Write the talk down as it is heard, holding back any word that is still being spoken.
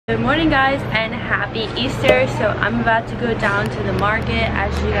Good morning guys and happy Easter. So I'm about to go down to the market.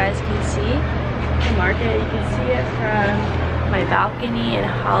 As you guys can see, the market, you can see it from my balcony in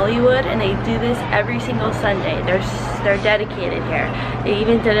Hollywood, and they do this every single Sunday. They're dedicated here. They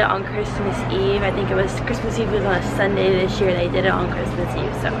even did it on Christmas Eve. I think it was Christmas Eve was on a Sunday this year. They did it on Christmas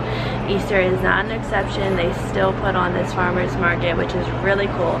Eve. So Easter is not an exception. They still put on this farmers market, which is really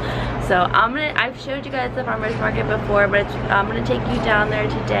cool. So I've showed you guys the farmers market before, but I'm gonna take you down there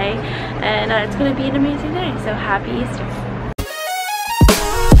today, and it's gonna be an amazing day. So happy Easter.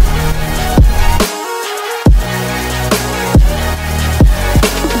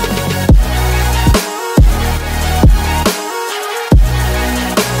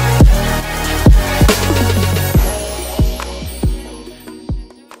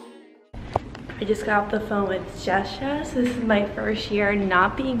 I just got off the phone with Jessica. So this is my first year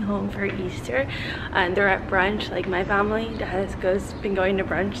not being home for Easter, and they're at brunch. Like, my family has been going to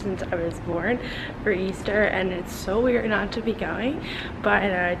brunch since I was born for Easter, and it's so weird not to be going. But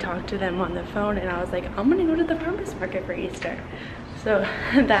I talked to them on the phone, and I was like, I'm gonna go to the farmers market for Easter. So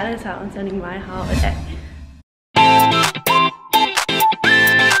that is how I'm spending my holiday.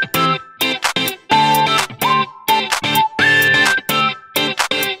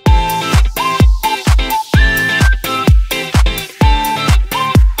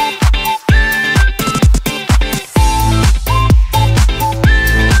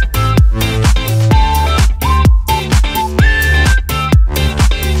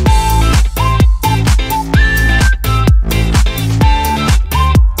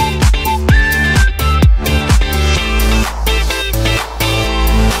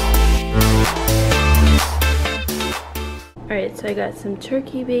 Alright, so I got some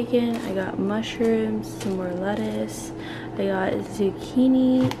turkey bacon, I got mushrooms, some more lettuce, I got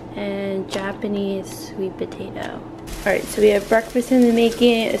zucchini, and Japanese sweet potato. Alright, so we have breakfast in the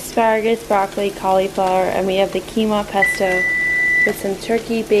making: asparagus, broccoli, cauliflower, and we have the quinoa pesto with some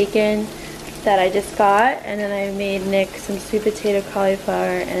turkey bacon that I just got, and then I made Nick some sweet potato,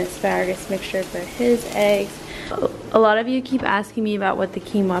 cauliflower, and asparagus mixture for his eggs. A lot of you keep asking me about what the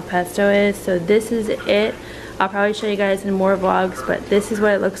quinoa pesto is, so this is it. I'll probably show you guys in more vlogs, but this is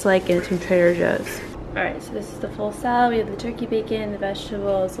what it looks like, and it's from Trader Joe's. Alright, so this is the full salad. We have the turkey bacon, the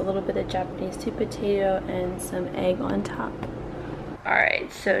vegetables, a little bit of Japanese sweet potato, and some egg on top.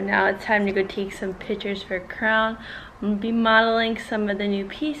 Alright, so now it's time to go take some pictures for Crown. I'm going to be modeling some of the new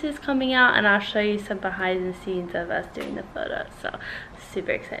pieces coming out, and I'll show you some behind the scenes of us doing the photos. So,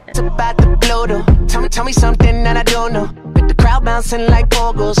 super excited. It's about to blow though. Tell me something that I don't know. With the crowd bouncing like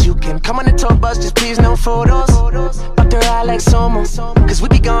bogles, you can come on the tour bus, just please no photos. But they're out like Somo, cause we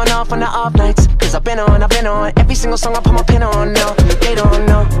be going off on the off nights. Cause I've been on every single song I put my pin on. No, they don't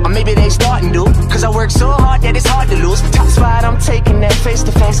know, or maybe they starting to, cause I work so hard that it's hard to lose. Top spot, I'm taking that face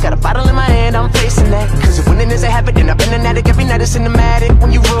to face. Got a bottle in my hand, I'm facing that. Cause if winning is a habit, then I've been an addict. Every night it's cinematic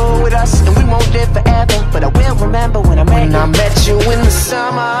when you roll with us, and we won't live forever. But I will remember when I met you in the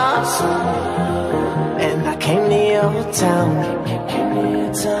summer, and I came to your town.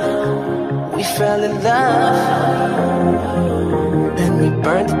 We fell in love, then we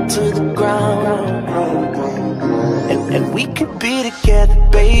burned it to the ground. And we could be together,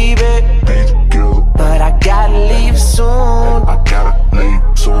 baby, but I gotta leave soon.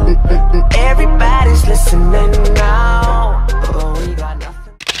 Everybody's listening now. Oh, we got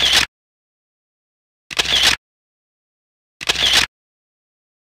nothing.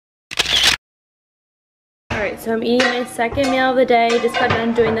 Alright, so I'm eating my second meal of the day. Just got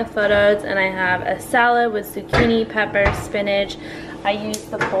done doing the photos, and I have a salad with zucchini, pepper, spinach. I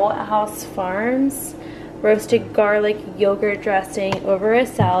used the Bolt House Farms roasted garlic yogurt dressing over a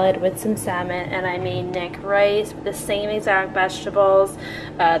salad with some salmon, and I made Nick rice with the same exact vegetables,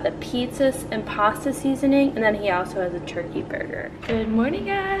 the pizza and pasta seasoning, and then he also has a turkey burger. Good morning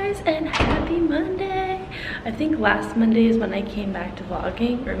guys, and happy Monday. I think last Monday is when I came back to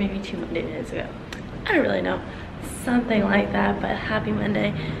vlogging, or maybe 2 Mondays ago. I don't really know, something like that, but happy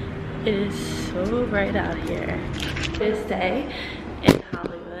Monday. It is so bright out here. This day in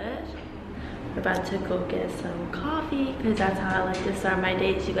Hollywood. We're about to go get some coffee, because that's how I like to start my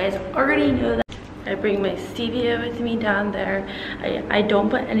days. You guys already know that. I bring my stevia with me down there. I don't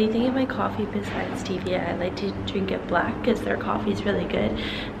put anything in my coffee besides stevia. I like to drink it black because their coffee is really good,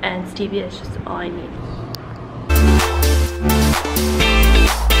 and stevia is just all I need.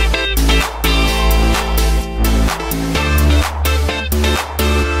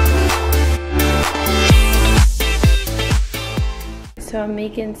 So I'm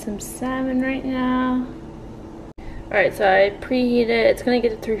making some salmon right now. Alright, so I preheated it. It's gonna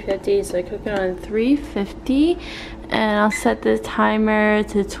get to 350, so I cook it on 350. And I'll set the timer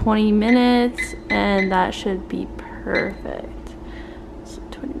to 20 minutes and that should be perfect. So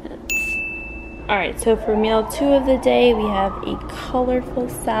 20 minutes. Alright, so for meal 2 of the day, we have a colorful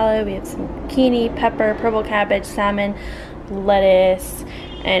salad. We have some zucchini, pepper, purple cabbage, salmon, lettuce,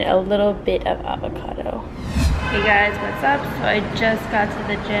 and a little bit of avocado. Hey guys, what's up? So I just got to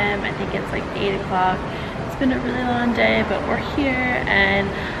the gym. I think it's like 8 o'clock. It's been a really long day, but we're here and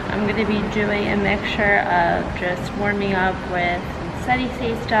I'm going to be doing a mixture of just warming up with some steady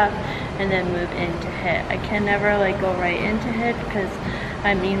state stuff and then move into HIIT. I can never like go right into HIIT because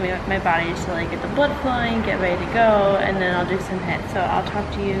I need my body to like get the blood flowing, get ready to go, and then I'll do some HIIT. So I'll talk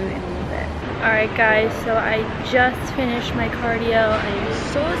to you in a little bit. Alright guys, so I just finished my cardio. I'm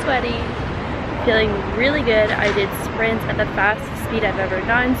so sweaty, feeling really good. I did sprints at the fastest speed I've ever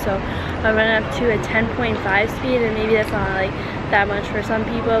done, so I went up to a 10.5 speed, and maybe that's not like that much for some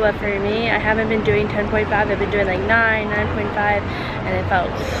people, but for me, I haven't been doing 10.5, I've been doing like 9.5, and it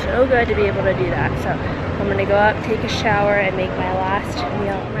felt so good to be able to do that. So I'm gonna go up, take a shower, and make my last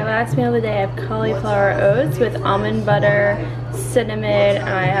meal. My last meal of the day, I have cauliflower oats with almond butter, cinnamon, and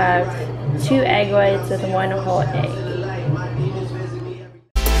I have 2 egg whites with 1 whole egg.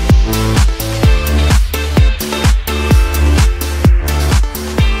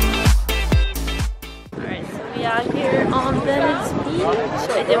 Out here on Venice Beach.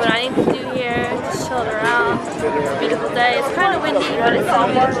 I did what I need to do here, just chilled around. It's a beautiful day. It's kind of windy, but it's still a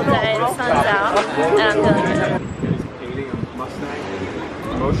beautiful day. The sun's out, and I'm feeling good. Painting a Mustang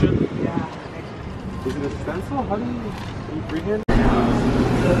motion. Is it a stencil? How do you freehand?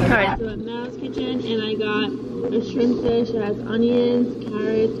 Alright, so at Mal's kitchen, and I got a shrimp dish that has onions,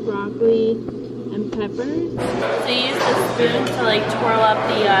 carrots, broccoli, and peppers. So you use the spoon to like twirl up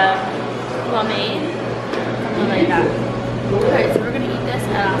the pomade. Like that. Alright, so we're gonna eat this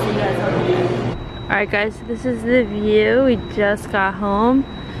and I'll see you guys on. Alright guys, so this is the view. We just got home.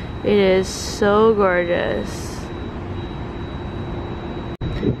 It is so gorgeous.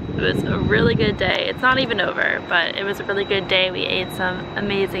 It was a really good day. It's not even over, but it was a really good day. We ate some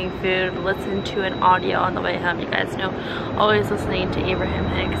amazing food, listened to an audio on the way home. You guys know, always listening to Abraham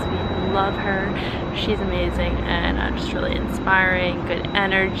Hicks. We love her. She's amazing and just really inspiring, good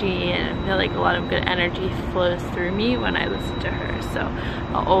energy, and I feel like a lot of good energy flows through me when I listen to her. So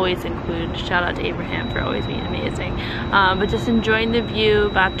I'll always include, shout out to Abraham for always being amazing. But just enjoying the view,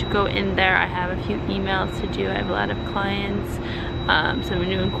 about to go in there. I have a few emails to do. I have a lot of clients. Some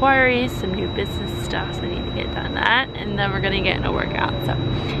new inquiries, some new business stuff, so I need to get done that, and then we're gonna get in a workout. So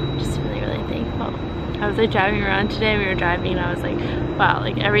just really thankful. I was like driving around today, we were driving, and I was like, wow,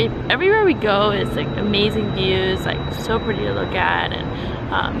 like everywhere we go is like amazing views, like so pretty to look at,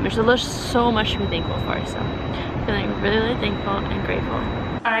 and there's so much to be thankful for. So feeling really thankful and grateful.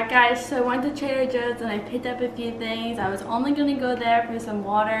 Alright guys, so I went to Trader Joe's and I picked up a few things. I was only going to go there for some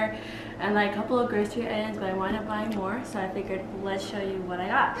water and like a couple of grocery items, but I wound up buying more, so I figured let's show you what I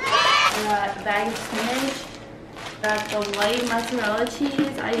got. I got a bag of spinach, got the light mozzarella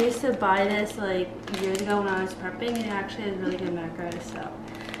cheese. I used to buy this like years ago when I was prepping, and it actually has really good macros, so.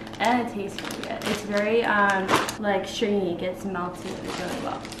 And it tastes really good. It's very like stringy, it gets melted really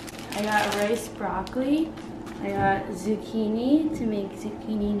well. I got rice broccoli. I got zucchini to make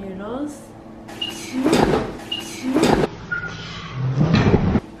zucchini noodles.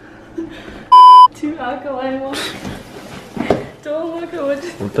 Two alkaline water. Don't look at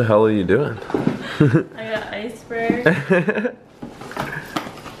what the hell are you doing? I got iceberg.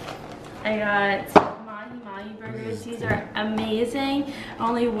 I got mahi burgers. These are amazing.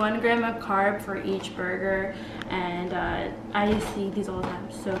 Only 1 gram of carb for each burger, and I just eat these all the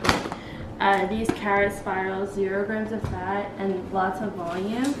time. So good. These carrot spirals, 0 grams of fat and lots of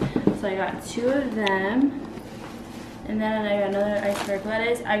volume. So I got 2 of them. And then I got another iceberg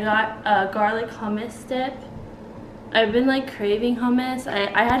lettuce. I got a garlic hummus dip. I've been like craving hummus.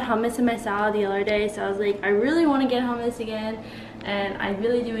 I had hummus in my salad the other day, so I was like, I really want to get hummus again. And I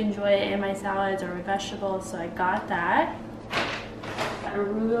really do enjoy it in my salads or with vegetables, so I got that.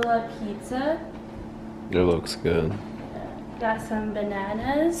 Arugula pizza. It looks good. Got some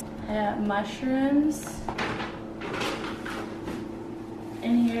bananas. I got mushrooms.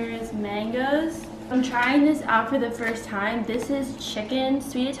 And here is mangoes. I'm trying this out for the first time. This is chicken,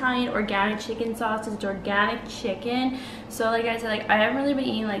 sweet Italian organic chicken sauce. It's organic chicken. So like I said, like I haven't really been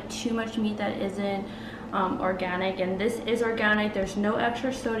eating like too much meat that isn't organic, and this is organic. There's no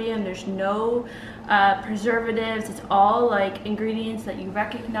extra sodium, there's no preservatives. It's all like ingredients that you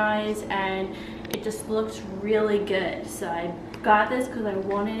recognize, and it just looks really good. So I got this because I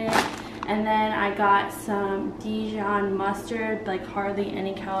wanted it. And then I got some Dijon mustard, like hardly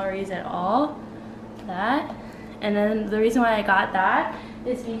any calories at all. That. And then the reason why I got that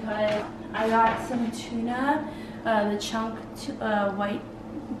is because I got some tuna, the white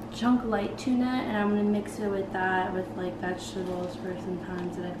chunk light tuna, and I'm gonna mix it with that with like vegetables for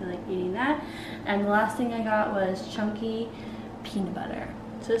sometimes that I feel like eating that. And the last thing I got was chunky peanut butter.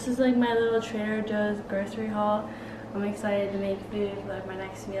 So this is like my little Trader Joe's grocery haul. I'm excited to make food for like my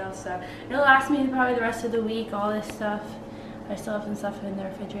next meal, so it'll last me probably the rest of the week, all this stuff. I still have some stuff in the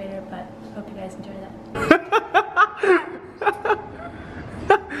refrigerator, but hope you guys enjoy that.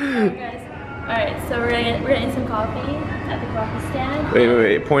 Alright guys. Alright, so we're getting some coffee at the coffee stand.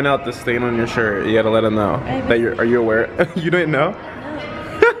 Wait. Point out the stain on your shirt. You gotta let them know. Are you aware? You didn't know?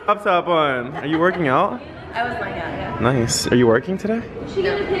 No. Up top on. Are you working out? I was working out, yeah. Nice. Are you working today? You should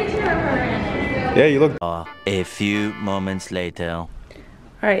get a picture of her in it. Yeah, you look. A few moments later.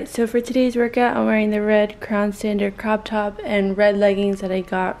 Alright, so for today's workout, I'm wearing the red Crown Standard crop top and red leggings that I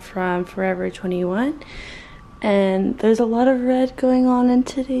got from Forever 21. And there's a lot of red going on in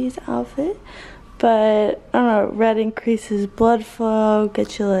today's outfit. But, I don't know, red increases blood flow,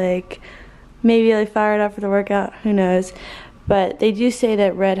 gets you like, maybe like fired up for the workout, who knows. But they do say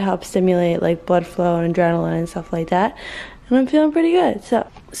that red helps stimulate like blood flow and adrenaline and stuff like that. And I'm feeling pretty good. So,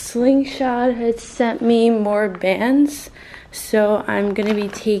 Slingshot has sent me more bands. So I'm going to be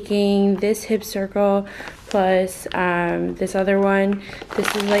taking this hip circle plus this other one.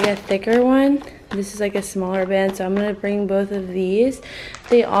 This is like a thicker one. This is like a smaller band, so I'm going to bring both of these.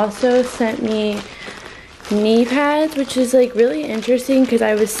 They also sent me knee pads, which is like really interesting because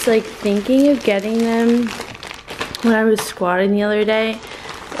I was like thinking of getting them when I was squatting the other day.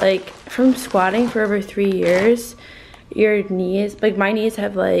 Like from squatting for over 3 years, your knees, like my knees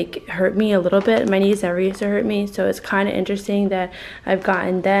have like hurt me a little bit. My knees never used to hurt me, so it's kind of interesting that I've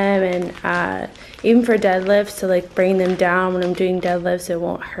gotten them, and even for deadlifts, to like bring them down when I'm doing deadlifts, it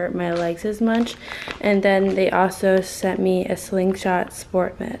won't hurt my legs as much. And then they also sent me a Slingshot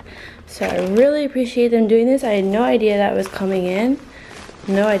sport mat, so I really appreciate them doing this. I had no idea that was coming in,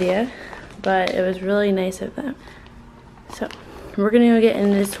 no idea, but it was really nice of them. So we're gonna go get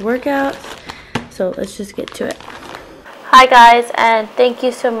into this workout, so let's just get to it. Hi guys, and thank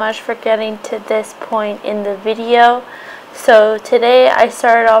you so much for getting to this point in the video. So today I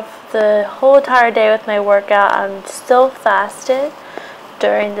started off the whole entire day with my workout. I'm still fasted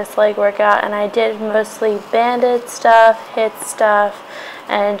during this leg workout, and I did mostly banded stuff, HIIT stuff,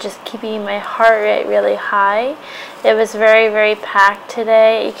 and just keeping my heart rate really high. It was very packed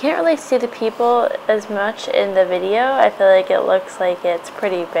today. You can't really see the people as much in the video. I feel like it looks like it's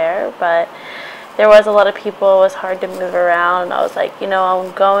pretty bare, but there was a lot of people. It was hard to move around. I was like, you know,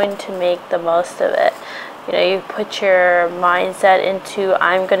 I'm going to make the most of it. You know, you put your mindset into,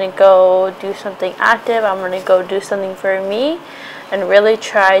 I'm going to go do something active. I'm going to go do something for me, and really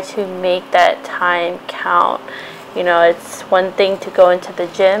try to make that time count. You know, it's one thing to go into the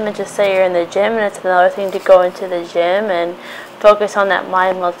gym and just say you're in the gym, and it's another thing to go into the gym and focus on that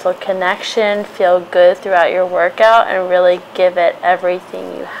mind-muscle connection, feel good throughout your workout, and really give it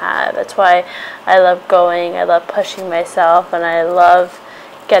everything you have. That's why I love going, I love pushing myself, and I love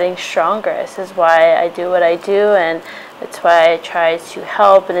getting stronger. This is why I do what I do, and that's why I try to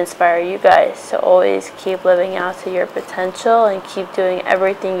help and inspire you guys to always keep living out to your potential and keep doing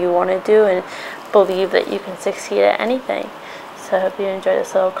everything you want to do, and believe that you can succeed at anything. So I hope you enjoyed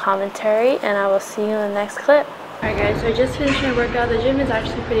this little commentary, and I will see you in the next clip. Alright guys, so I just finished my workout. The gym is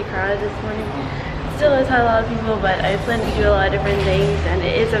actually pretty crowded this morning. It still has had a lot of people, but I plan to do a lot of different things, and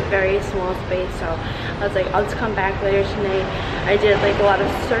it is a very small space, so I was like, I'll just come back later tonight. I did like a lot of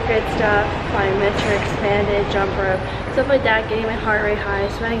circuit stuff, plyometrics, banded, jump rope, stuff like that, getting my heart rate high,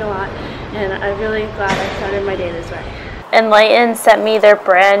 sweating a lot, and I'm really glad I started my day this way. Enlighten sent me their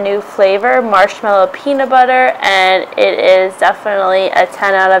brand new flavor, marshmallow peanut butter, and it is definitely a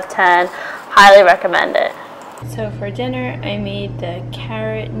 10 out of 10. Highly recommend it. So for dinner, I made the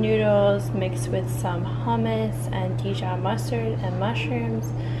carrot noodles mixed with some hummus and Dijon mustard and mushrooms.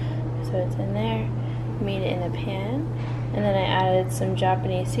 So it's in there. Made it in a pan. And then I added some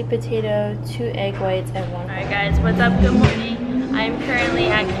Japanese sweet potato, 2 egg whites, and 1. Alright guys, what's up? Good morning. I'm currently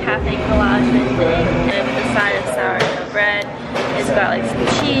at Cafe Collage with the side of sourdough bread. It's got like some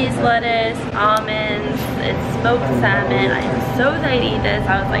cheese, lettuce, almonds, it's smoked salmon. I'm so excited to eat this.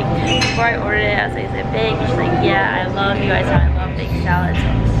 I was like, before I ordered it, I was like, is it big? She's like, yeah, I love, you guys know I love big salads, so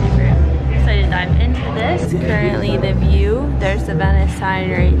I'm super excited to dive into this. Currently the view, there's the Venice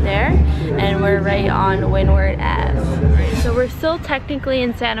sign right there, and we're right on Windward Ave. So we're still technically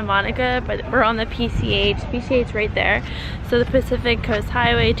in Santa Monica, but we're on the PCH. PCH right there. So the Pacific Coast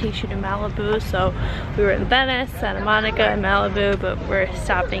Highway takes you to Malibu. So we were in Venice, Santa Monica, and Malibu, but we're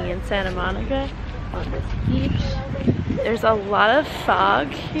stopping in Santa Monica. on this beach. There's a lot of fog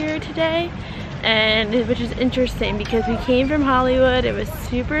here today, and which is interesting because we came from Hollywood. It was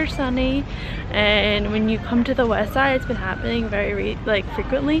super sunny, and when you come to the west side, it's been happening very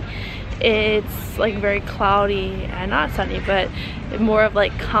frequently. It's like very cloudy and not sunny, but more of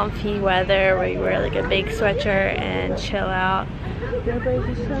like comfy weather where you wear like a big sweatshirt and chill out.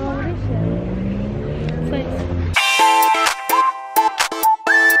 It's nice.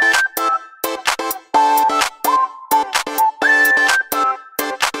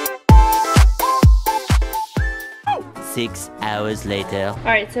 6 hours later.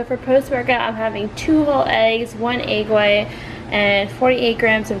 Alright, so for post-workout, I'm having 2 whole eggs, 1 egg white, and 48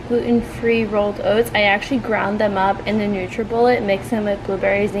 grams of gluten-free rolled oats. I actually ground them up in the NutriBullet, mixed them with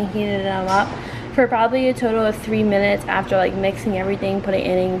blueberries and heated them up for probably a total of 3 minutes after like mixing everything, put it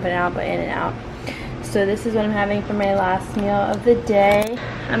in, put it out, put it in and out. So this is what I'm having for my last meal of the day.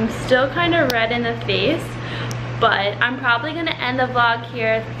 I'm still kind of red in the face, but I'm probably gonna end the vlog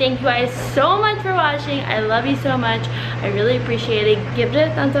here. Thank you guys so much for watching. I love you so much. I really appreciate it. Give it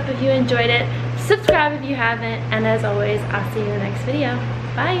a thumbs up if you enjoyed it. Subscribe if you haven't. And as always, I'll see you in the next video.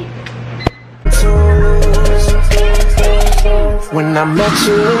 Bye. When I met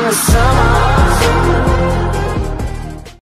you in the summer